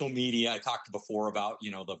 Social media, I talked before about,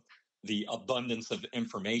 the abundance of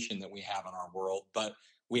information that we have in our world, but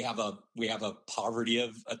we have a poverty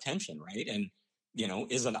of attention, right? And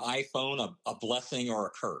is an iPhone a blessing or a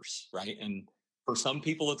curse, right? And for some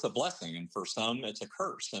people it's a blessing, and for some it's a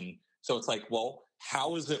curse. And so it's like, well,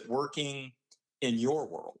 how is it working in your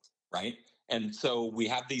world, right? And so we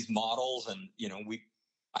have these models, and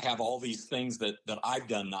I have all these things that I've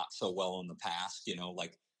done not so well in the past.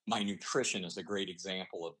 Like my nutrition is a great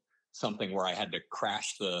example of something where I had to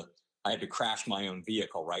crash my own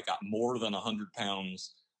vehicle, right? Got more than 100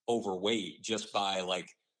 pounds overweight just by like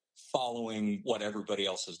following what everybody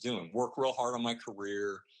else is doing. Work real hard on my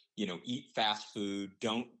career, eat fast food,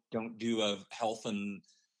 don't do a health and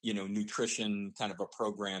nutrition kind of a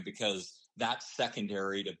program, because that's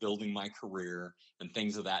secondary to building my career and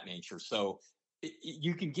things of that nature. So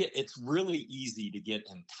it's really easy to get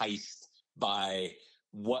enticed by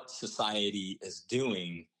what society is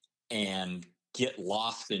doing and get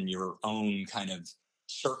lost in your own kind of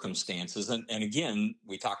circumstances. And again,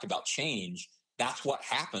 we talked about change. That's what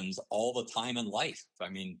happens all the time in life. I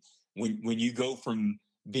mean, when you go from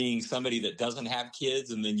being somebody that doesn't have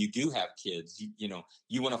kids and then you do have kids,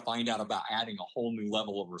 you want to find out about adding a whole new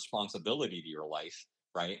level of responsibility to your life,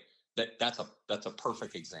 right? That's a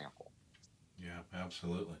perfect example. Yeah,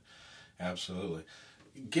 absolutely. Absolutely.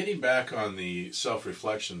 Getting back on the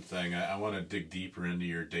self-reflection thing, I want to dig deeper into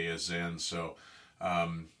your day of Zen. So,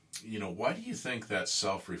 why do you think that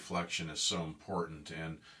self-reflection is so important,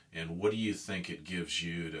 and what do you think it gives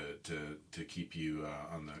you to keep you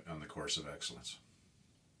on the course of excellence?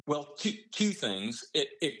 Well, two things.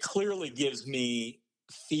 It clearly gives me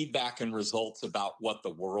feedback and results about what the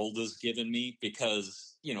world has given me,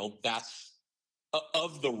 because, that's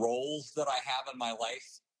of the roles that I have in my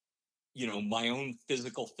life, my own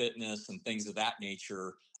physical fitness and things of that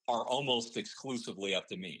nature are almost exclusively up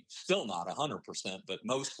to me. Still not 100%, but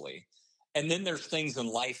mostly. And then there's things in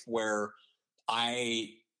life where I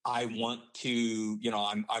want to,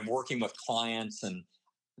 I'm working with clients, and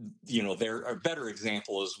there a better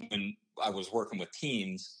example is when I was working with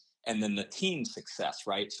teams, and then the team success,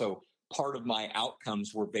 right? So part of my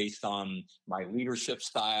outcomes were based on my leadership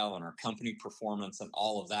style and our company performance and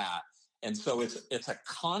all of that. And so it's a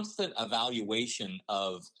constant evaluation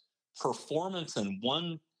of performance in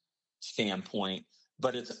one standpoint,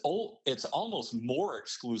 but it's almost more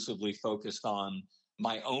exclusively focused on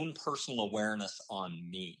my own personal awareness on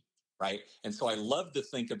me, right? And so I love to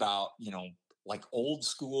think about, like old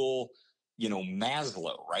school,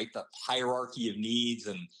 Maslow, right? The hierarchy of needs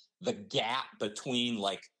and the gap between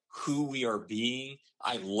like who we are being.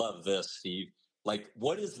 I love this, Steve. Like,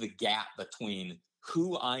 what is the gap between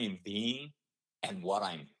who I am being and what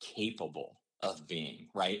I'm capable of being,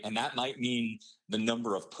 right? And that might mean the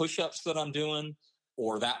number of push-ups that I'm doing,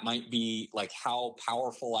 or that might be like how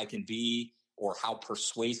powerful I can be, or how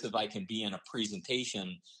persuasive I can be in a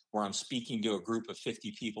presentation where I'm speaking to a group of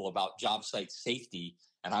 50 people about job site safety,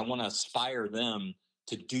 and I want to aspire them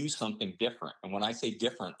to do something different. And when I say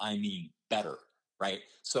different, I mean better, right?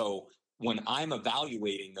 So when I'm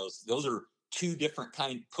evaluating those are two different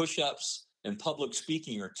push-ups and public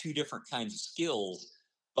speaking are two different kinds of skills,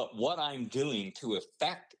 but what I'm doing to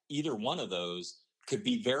affect either one of those could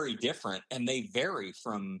be very different, and they vary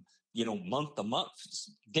from month to month,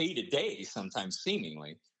 day to day, sometimes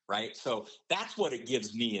seemingly, right? So that's what it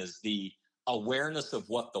gives me, is the awareness of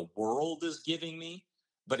what the world is giving me,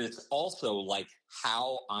 but it's also like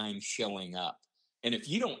how I'm showing up. And if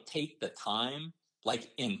you don't take the time, like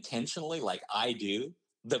intentionally, like I do,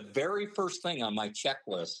 the very first thing on my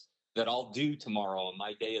checklist that I'll do tomorrow on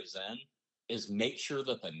my day of Zen is make sure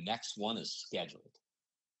that the next one is scheduled,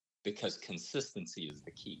 because consistency is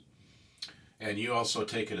the key. And you also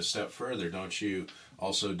take it a step further, don't you?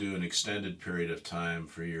 Also do an extended period of time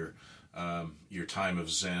for your time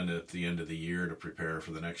of Zen at the end of the year to prepare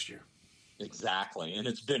for the next year. Exactly. And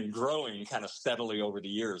it's been growing kind of steadily over the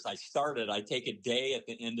years. I take a day at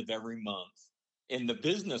the end of every month In the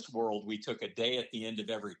business world, we took a day at the end of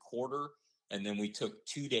every quarter, and then we took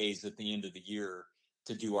 2 days at the end of the year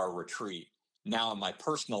to do our retreat. Now in my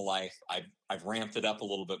personal life, I've ramped it up a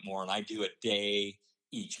little bit more, and I do a day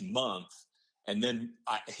each month. And then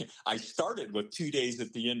I started with 2 days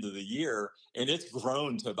at the end of the year, and it's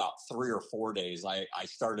grown to about 3 or 4 days. I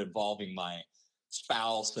started involving my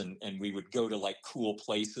spouse, and we would go to like cool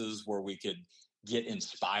places where we could get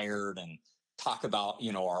inspired and talk about,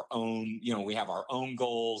 our own, we have our own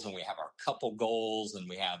goals, and we have our couple goals, and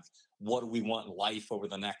we have what do we want in life over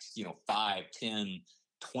the next, 5, 10,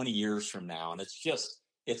 20 years from now. And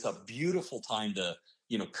it's a beautiful time to,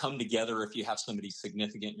 come together if you have somebody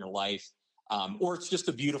significant in your life. Or it's just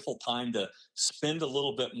a beautiful time to spend a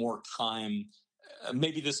little bit more time.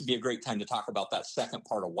 Maybe this would be a great time to talk about that second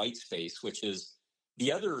part of white space, which is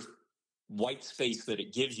the other white space that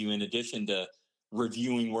it gives you in addition to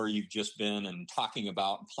reviewing where you've just been and talking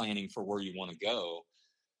about and planning for where you want to go.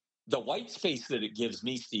 The white space that it gives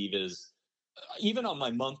me, Steve, is even on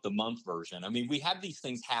my month-to-month version. I mean, we have these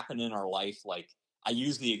things happen in our life. Like I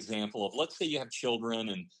use the example of, let's say you have children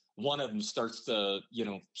and one of them starts to,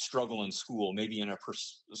 struggle in school, maybe in a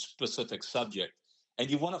specific subject, and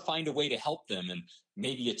you want to find a way to help them. And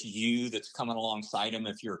maybe it's you that's coming alongside them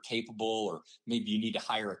if you're capable, or maybe you need to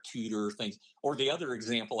hire a tutor, things. Or the other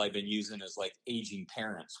example I've been using is like aging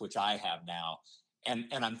parents, which I have now. And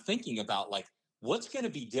I'm thinking about like, what's going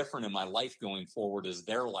to be different in my life going forward as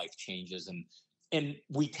their life changes. And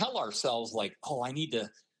we tell ourselves like, oh, I need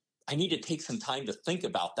to take some time to think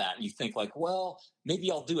about that. And you think like, well, maybe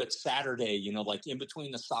I'll do it Saturday, like in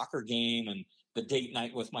between the soccer game and the date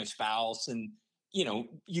night with my spouse. And,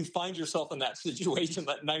 you find yourself in that situation,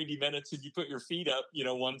 that 90 minutes, and you put your feet up,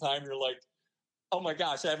 one time you're like, oh my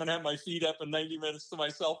gosh, I haven't had my feet up in 90 minutes to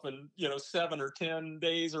myself in, 7 or 10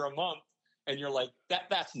 days or a month. And you're like,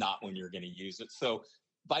 that's not when you're going to use it. So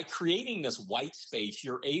by creating this white space,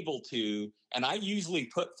 you're able to, and I usually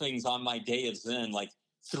put things on my day of Zen, like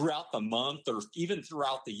throughout the month or even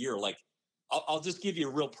throughout the year. Like I'll just give you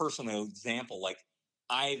a real personal example. Like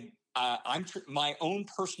my own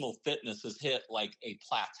personal fitness has hit like a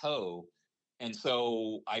plateau. And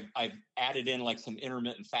so I've added in like some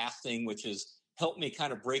intermittent fasting, which has helped me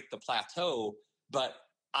kind of break the plateau. But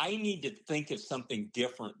I need to think of something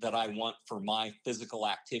different that I want for my physical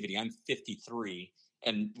activity. I'm 53.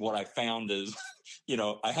 And what I found is,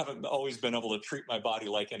 I haven't always been able to treat my body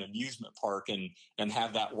like an amusement park and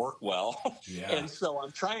have that work well. Yeah. And so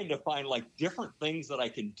I'm trying to find like different things that I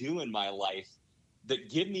can do in my life that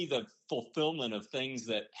give me the fulfillment of things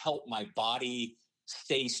that help my body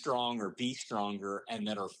stay strong or be stronger and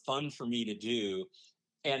that are fun for me to do.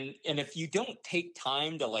 And if you don't take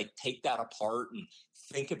time to like take that apart and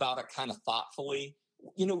think about it kind of thoughtfully,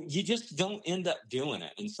 you just don't end up doing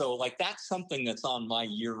it. And so like, that's something that's on my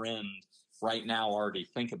year end right now already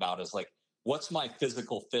think about is like, what's my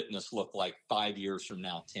physical fitness look like 5 years from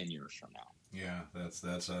now, 10 years from now? Yeah, that's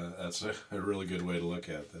a really good way to look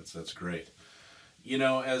at it. That's great.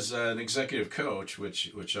 As an executive coach,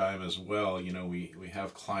 which I am as well, we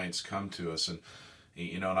have clients come to us and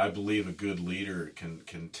I believe a good leader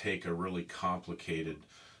can take a really complicated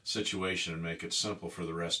situation and make it simple for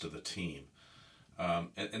the rest of the team.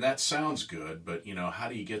 And that sounds good, but, how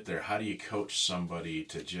do you get there? How do you coach somebody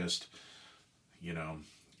to just,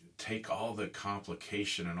 take all the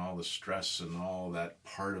complication and all the stress and all that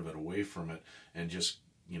part of it away from it and just,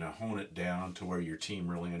 hone it down to where your team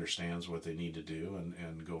really understands what they need to do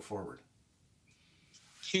and go forward?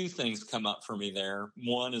 Two things come up for me there.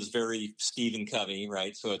 One is very Stephen Covey,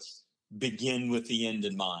 right? So it's begin with the end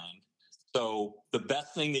in mind. So the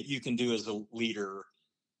best thing that you can do as a leader,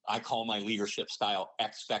 I call my leadership style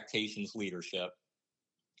expectations leadership.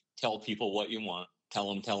 Tell people what you want.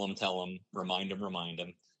 Tell them, remind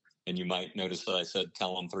them. And you might notice that I said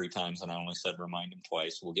tell them 3 times and I only said remind them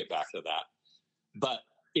twice. We'll get back to that. But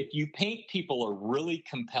if you paint people a really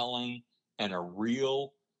compelling and a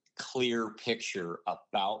real clear picture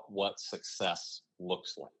about what success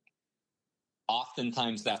looks like,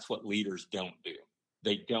 oftentimes that's what leaders don't do.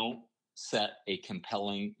 They don't set a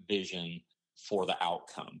compelling vision for the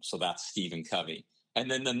outcome. So that's Stephen Covey. And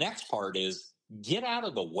then the next part is get out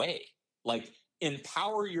of the way. Like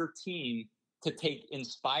empower your team to take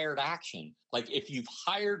inspired action. Like if you've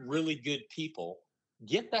hired really good people,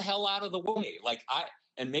 get the hell out of the way.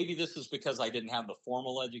 And maybe this is because I didn't have the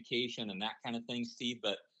formal education and that kind of thing, Steve,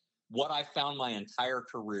 but what I found my entire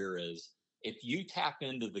career is if you tap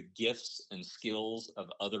into the gifts and skills of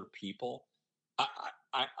other people,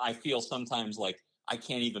 I feel sometimes like I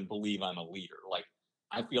can't even believe I'm a leader. Like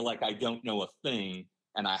I feel like I don't know a thing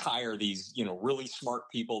and I hire these, really smart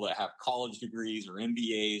people that have college degrees or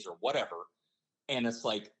MBAs or whatever. And it's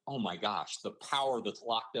like, oh my gosh, the power that's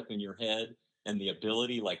locked up in your head and the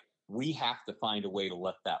ability, like, we have to find a way to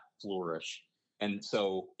let that flourish. And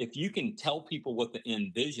so if you can tell people what the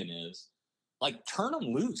end vision is, like, turn them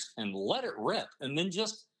loose and let it rip, and then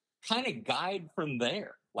just kind of guide from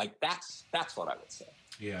there. Like, that's what I would say.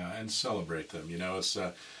 Yeah, and celebrate them. It's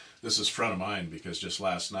this is front of mind because just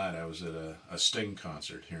last night I was at a Sting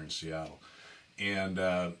concert here in Seattle. And,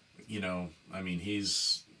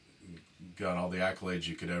 he's got all the accolades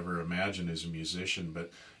you could ever imagine as a musician,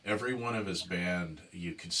 but every one of his band,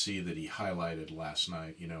 you could see that he highlighted last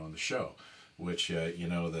night, in the show, which,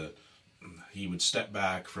 he would step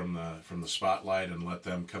back from the spotlight and let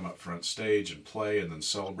them come up front stage and play and then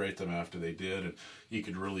celebrate them after they did. And you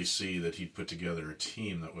could really see that he'd put together a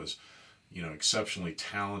team that was, exceptionally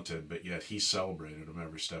talented, but yet he celebrated them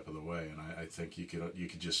every step of the way. And I think you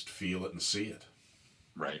could just feel it and see it.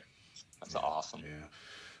 Right. That's awesome. Yeah.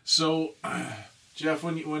 So, Jeff,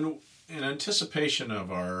 when in anticipation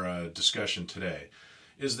of our discussion today,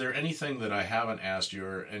 is there anything that I haven't asked you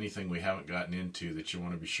or anything we haven't gotten into that you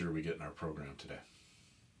want to be sure we get in our program today?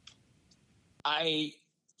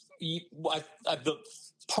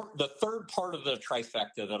 The third part of the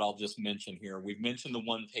trifecta that I'll just mention here, we've mentioned the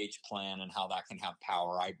one-page plan and how that can have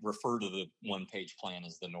power. I refer to the one-page plan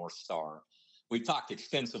as the North Star. We've talked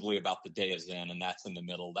extensively about the day of Zen, and that's in the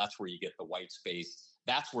middle. That's where you get the white space.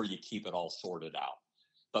 That's where you keep it all sorted out.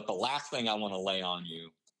 But the last thing I want to lay on you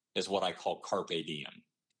is what I call carpe diem.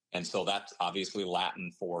 And so that's obviously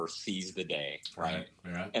Latin for seize the day, right?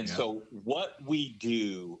 And so what we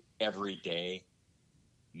do every day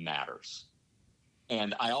matters.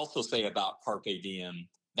 And I also say about carpe diem,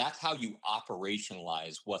 that's how you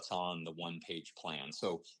operationalize what's on the one-page plan.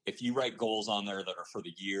 So if you write goals on there that are for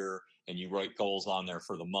the year and you write goals on there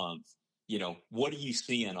for the month, what are you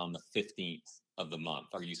seeing on the 15th of the month?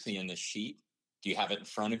 Are you seeing this sheet? Do you have it in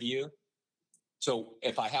front of you? So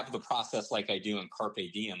if I have the process like I do in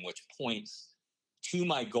Carpe Diem, which points to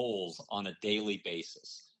my goals on a daily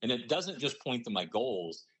basis, and it doesn't just point to my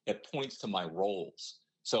goals, it points to my roles.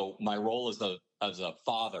 So my role as a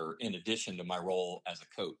father, in addition to my role as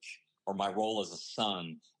a coach, or my role as a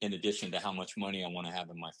son, in addition to how much money I want to have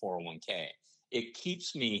in my 401k. It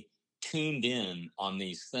keeps me tuned in on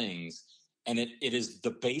these things. And it is the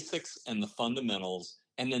basics and the fundamentals.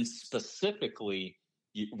 And then specifically,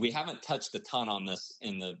 we haven't touched a ton on this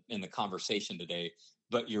in the conversation today,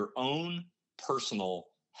 but your own personal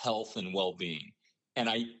health and well-being. And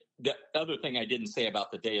the other thing I didn't say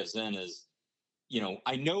about the day of Zen is,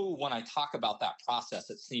 I know when I talk about that process,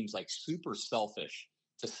 it seems like super selfish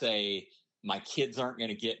to say my kids aren't going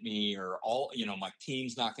to get me, or my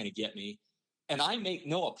team's not going to get me. And I make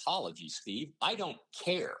no apology, Steve. I don't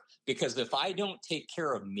care, because if I don't take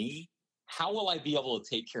care of me, how will I be able to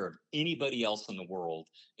take care of anybody else in the world,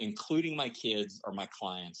 including my kids or my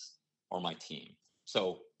clients or my team?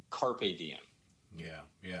 So carpe diem. Yeah.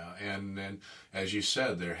 And then, as you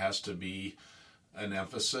said, there has to be an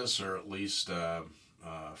emphasis, or at least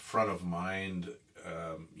front of mind,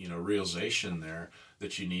 realization there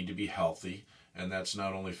that you need to be healthy. And that's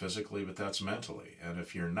not only physically, but that's mentally. And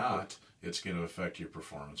if you're not, it's going to affect your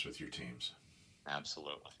performance with your teams.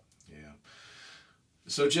 Absolutely. Yeah.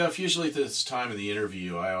 So, Jeff, usually at this time of the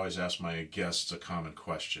interview, I always ask my guests a common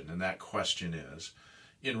question. And that question is,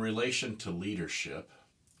 in relation to leadership,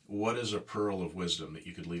 what is a pearl of wisdom that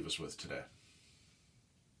you could leave us with today?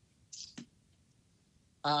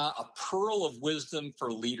 A pearl of wisdom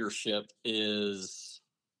for leadership is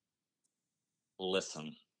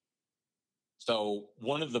listen. So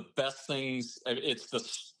one of the best things, it's the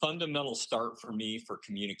fundamental start for me for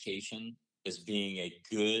communication, is being a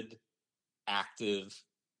good, active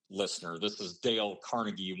listener. This is Dale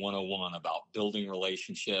Carnegie 101 about building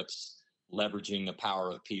relationships, leveraging the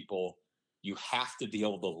power of people. You have to be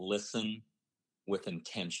able to listen with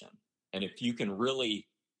intention. And if you can really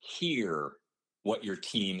hear what your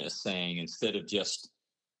team is saying instead of just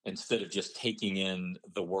taking in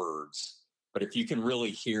the words, but if you can really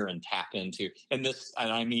hear and tap into, and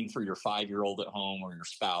I mean for your 5-year-old at home or your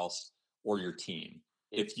spouse or your team,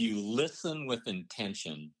 if you listen with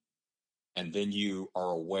intention and then you are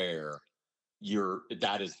aware,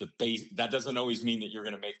 that is the base. That doesn't always mean that you're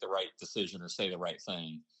going to make the right decision or say the right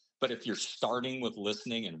thing. But if you're starting with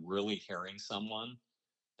listening and really hearing someone,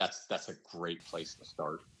 that's a great place to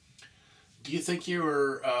start. Do you think you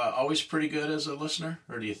were always pretty good as a listener,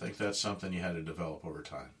 or do you think that's something you had to develop over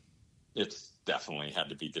time? It's definitely had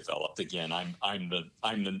to be developed. Again, I'm the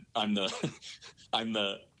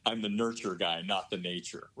I'm the nurture guy, not the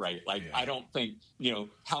nature, right? Like, I don't think,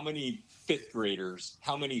 how many fifth graders,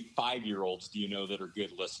 how many 5-year-olds do you know that are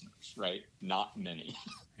good listeners, right? Not many.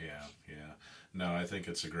 Yeah. No, I think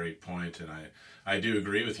it's a great point, and I do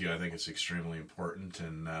agree with you. I think it's extremely important,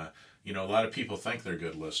 and a lot of people think they're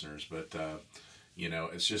good listeners, but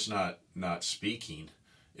it's just not speaking.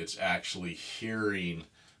 It's actually hearing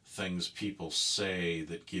things people say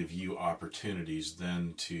that give you opportunities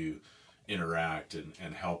then to interact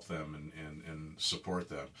and help them and support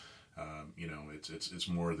them. It's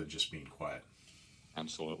more than just being quiet.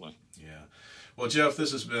 Absolutely. Yeah. Well, Jeff,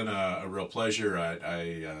 this has been a real pleasure.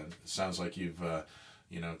 I sounds like you've kind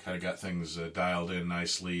of got things dialed in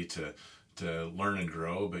nicely to learn and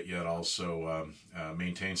grow, but yet also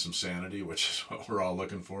maintain some sanity, which is what we're all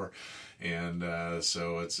looking for. And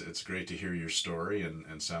so it's great to hear your story,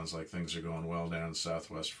 and sounds like things are going well down in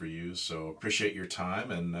Southwest for you. So appreciate your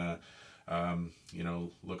time, and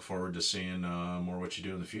look forward to seeing more what you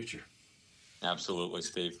do in the future. Absolutely,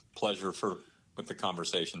 Steve. Pleasure with the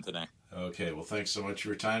conversation today. Okay, well, thanks so much for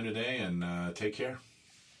your time today, and take care.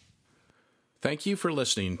 Thank you for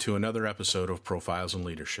listening to another episode of Profiles in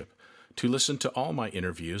Leadership. To listen to all my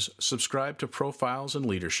interviews, subscribe to Profiles in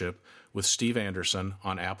Leadership with Steve Anderson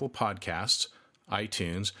on Apple Podcasts,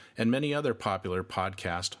 iTunes, and many other popular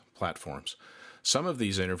podcast platforms. Some of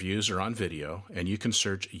these interviews are on video, and you can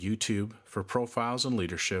search YouTube for Profiles in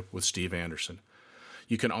Leadership with Steve Anderson.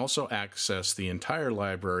 You can also access the entire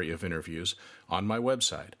library of interviews on my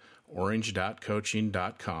website,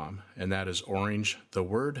 orange.coaching.com, and that is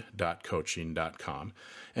orangetheword.coaching.com,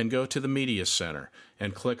 and go to the Media Center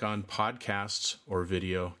and click on Podcasts or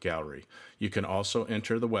Video Gallery. You can also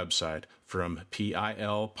enter the website from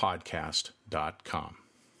pilpodcast.com.